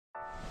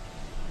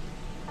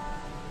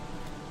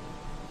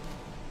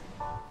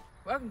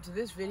Welcome to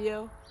this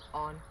video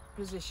on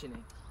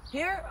positioning.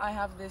 Here I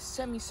have this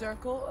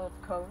semicircle of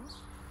cones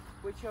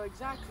which show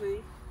exactly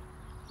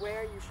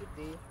where you should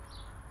be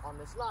on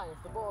this line.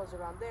 If the ball is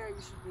around there, you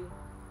should be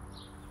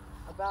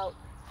about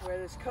where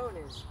this cone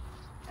is.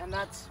 And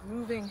that's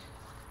moving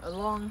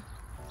along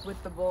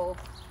with the ball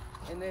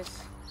in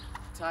this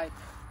type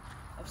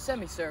of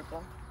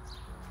semicircle.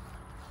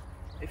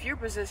 If you're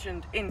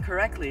positioned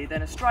incorrectly,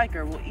 then a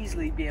striker will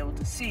easily be able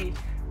to see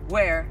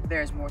where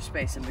there's more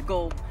space in the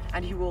goal,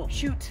 and he will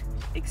shoot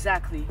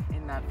exactly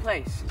in that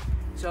place.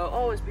 So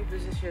always be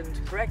positioned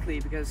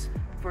correctly, because,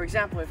 for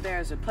example, if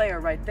there's a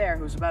player right there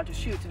who's about to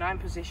shoot and I'm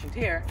positioned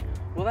here,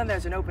 well then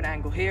there's an open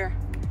angle here,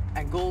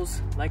 and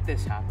goals like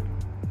this happen.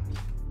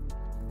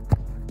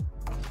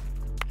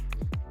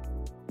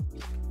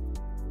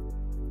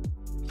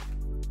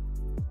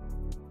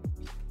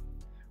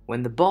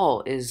 When the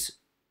ball is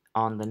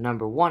on the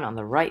number 1 on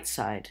the right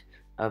side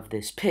of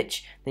this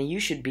pitch, then you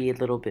should be a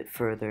little bit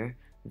further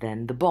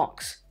than the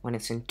box. When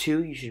it's in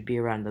 2, you should be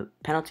around the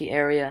penalty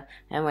area,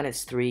 and when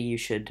it's 3, you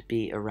should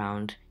be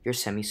around your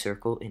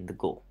semicircle in the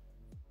goal.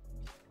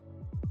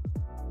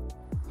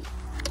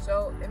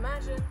 So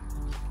imagine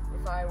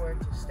if I were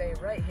to stay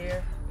right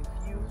here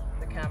with you,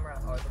 the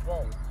camera, or the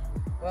ball.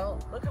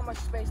 Well, look how much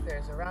space there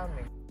is around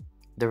me.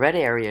 The red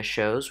area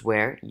shows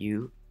where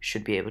you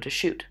should be able to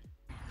shoot.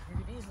 You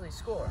could easily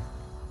score.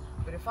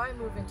 But if I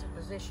move into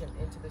position,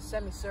 into the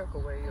semicircle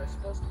where you're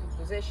supposed to be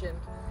positioned,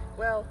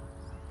 well,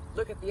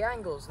 look at the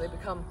angles. They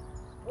become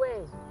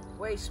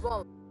way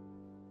smaller.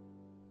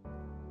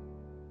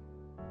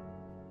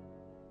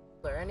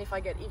 And if I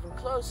get even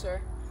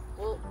closer,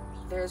 well,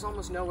 there's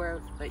almost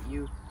nowhere that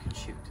you can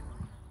shoot.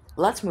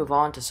 Let's move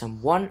on to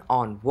some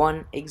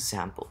one-on-one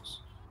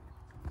examples.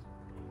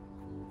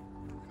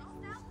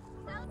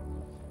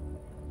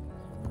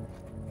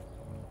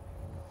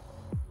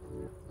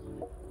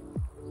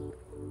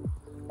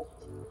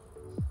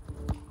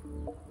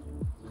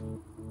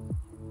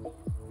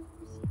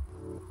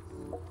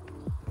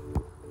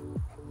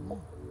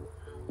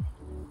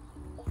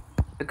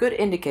 A good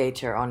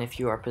indicator on if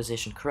you are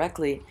positioned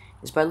correctly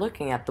is by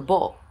looking at the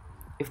ball.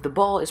 If the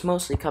ball is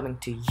mostly coming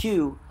to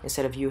you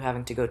instead of you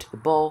having to go to the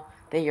ball,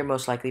 then you're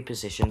most likely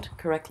positioned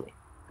correctly.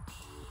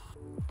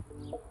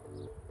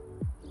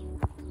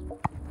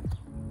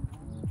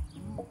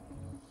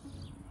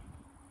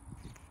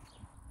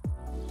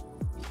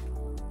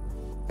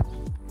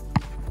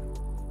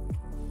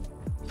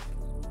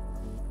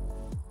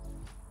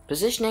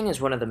 Positioning is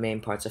one of the main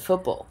parts of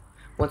football.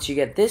 Once you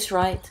get this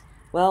right,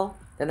 well,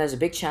 then there's a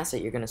big chance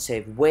that you're going to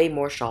save way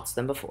more shots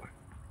than before.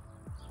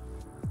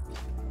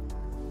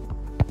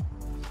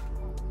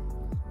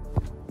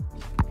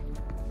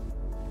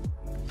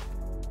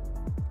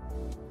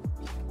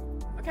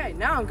 Okay,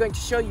 now I'm going to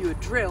show you a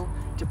drill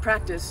to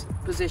practice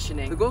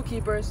positioning. The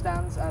goalkeeper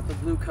stands at the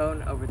blue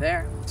cone over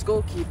there. This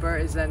goalkeeper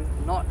is then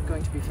not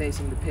going to be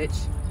facing the pitch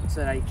so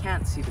that he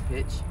can't see the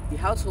pitch. The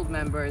household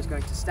member is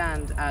going to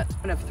stand at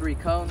one of 3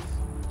 cones.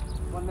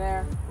 One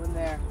there,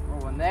 or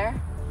one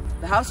there.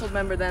 The household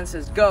member then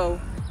says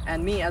go,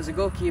 and me as a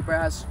goalkeeper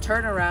has to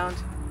turn around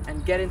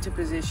and get into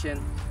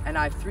position, and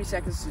I have 3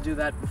 seconds to do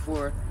that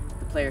before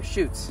the player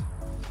shoots.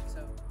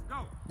 So,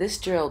 go. This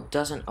drill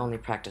doesn't only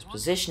practice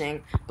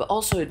positioning, but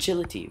also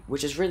agility,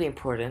 which is really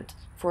important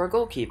for a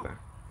goalkeeper.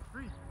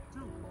 3, 2,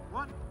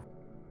 1.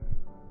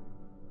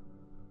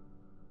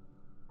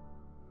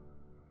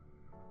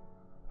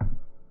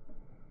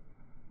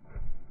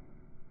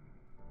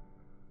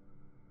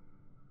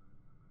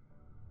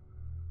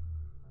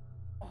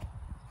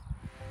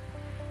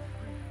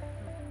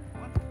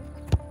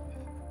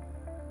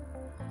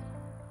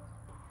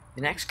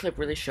 The next clip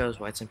really shows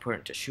why it's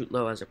important to shoot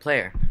low as a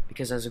player,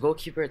 because as a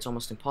goalkeeper it's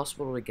almost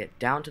impossible to get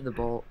down to the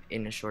ball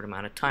in a short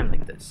amount of time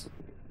like this.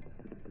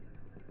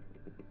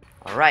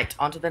 Alright,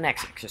 on to the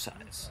next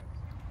exercise.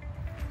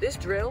 This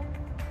drill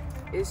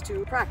is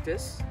to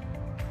practice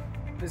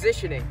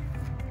positioning.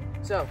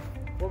 So,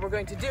 what we're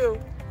going to do,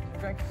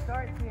 we're going to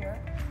start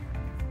here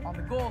on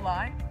the goal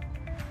line,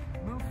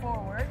 move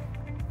forward,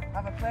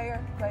 have a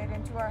player play it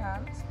into our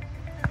hands,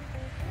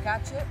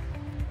 catch it,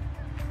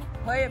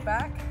 play it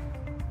back,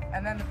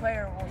 and then the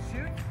player will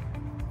shoot,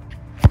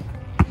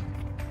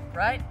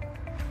 right?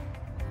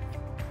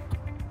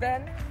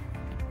 Then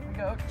we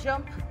go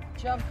jump,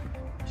 jump,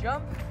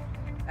 jump,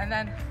 and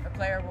then the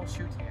player will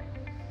shoot here.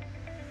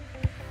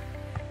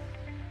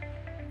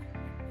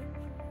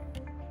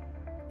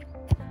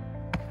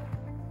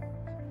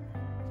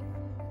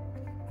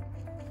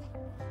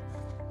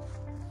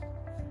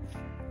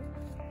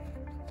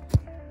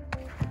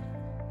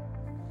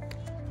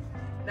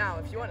 Now,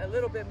 if you want a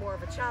little bit more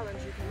of a challenge,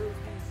 you can move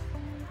these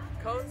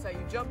cones that you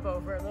jump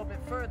over a little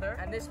bit further,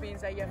 and this means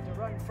that you have to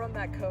run from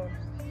that cone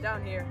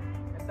down here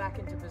and back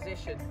into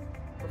position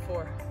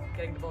before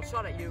getting the ball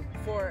shot at you.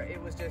 Before it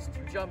was just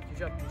you jump, you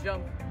jump, you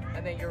jump,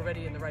 and then you're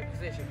already in the right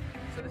position.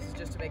 So this is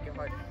just to make it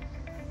harder.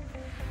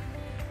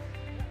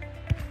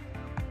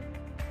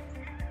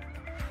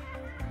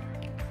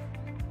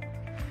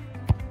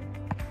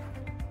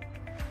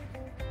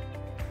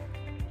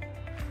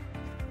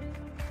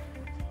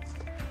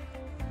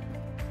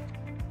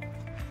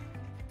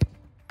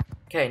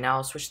 Okay, now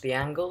I'll switch the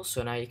angle,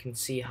 so now you can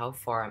see how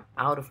far I'm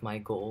out of my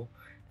goal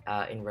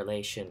in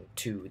relation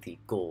to the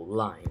goal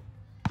line.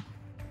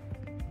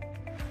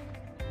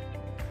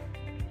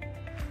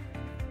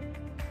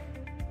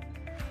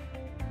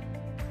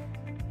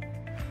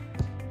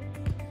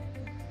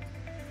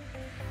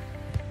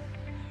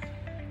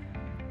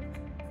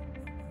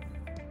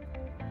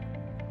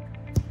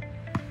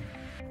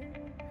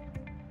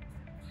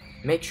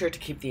 Make sure to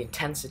keep the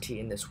intensity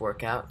in this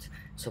workout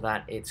so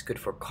that it's good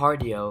for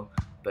cardio,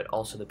 but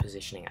also the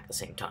positioning at the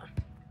same time.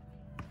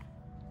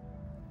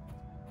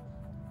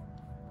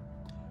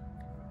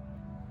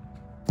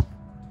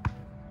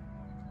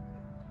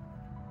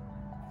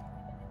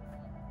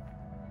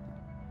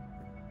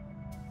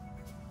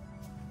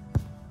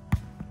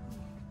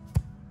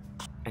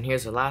 And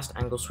here's the last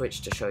angle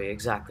switch to show you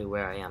exactly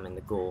where I am in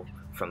the goal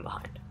from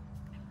behind.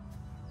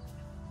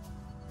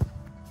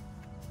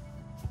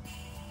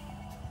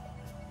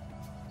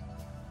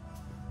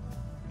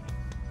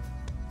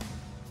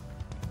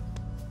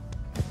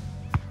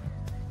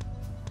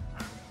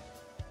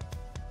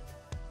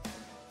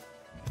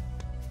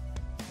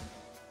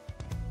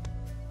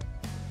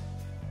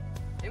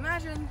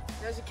 Imagine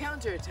there's a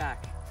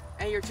counterattack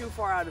and you're too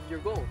far out of your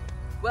goal.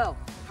 Well,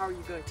 how are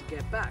you going to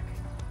get back?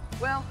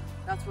 Well,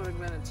 that's what I'm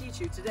going to teach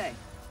you today.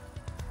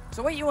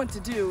 So what you want to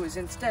do is,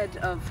 instead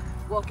of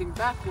walking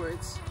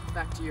backwards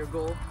back to your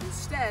goal,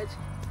 instead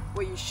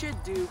what you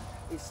should do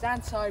is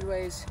stand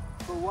sideways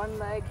for one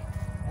leg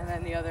and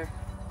then the other,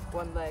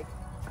 one leg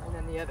and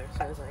then the other.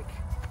 So it's like,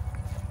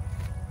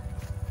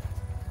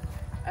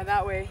 and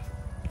that way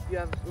you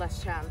have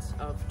less chance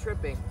of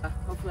tripping.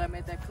 Hopefully I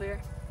made that clear.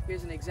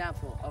 Here's an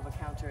example of a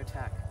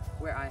counterattack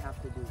where I have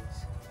to do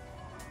this.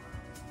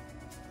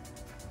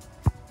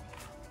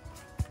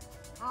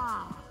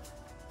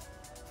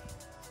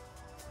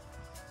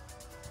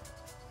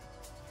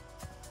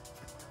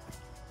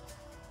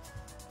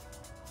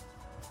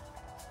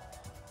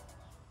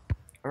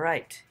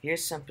 Alright,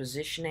 here's some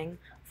positioning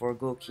for a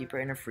goalkeeper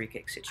in a free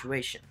kick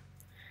situation.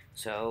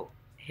 So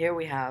here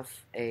we have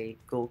a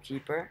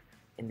goalkeeper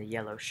in the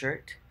yellow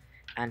shirt,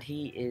 and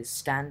he is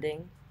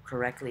standing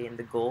correctly in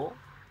the goal.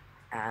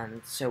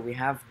 And so we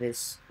have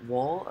this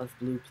wall of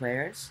blue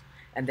players,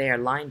 and they are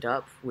lined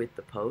up with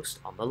the post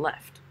on the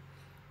left.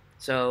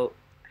 So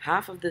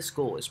half of this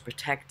goal is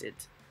protected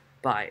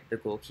by the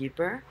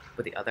goalkeeper,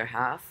 but the other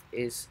half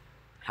is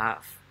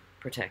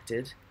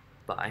protected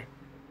by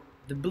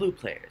the blue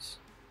players.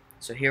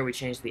 So here we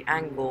change the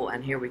angle,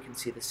 and here we can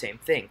see the same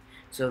thing.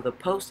 So the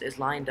post is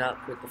lined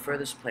up with the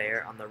furthest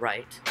player on the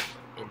right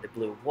in the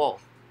blue wall.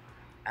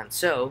 And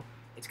so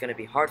it's going to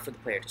be hard for the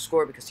player to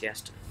score because he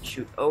has to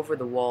shoot over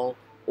the wall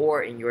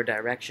or in your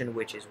direction,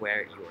 which is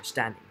where you're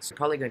standing. So you're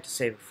probably going to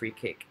save a free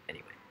kick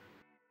anyway.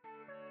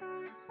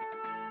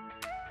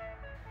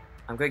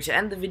 I'm going to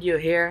end the video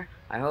here.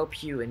 I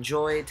hope you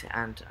enjoyed,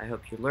 and I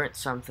hope you learned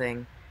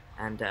something,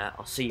 and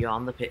I'll see you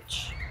on the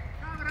pitch.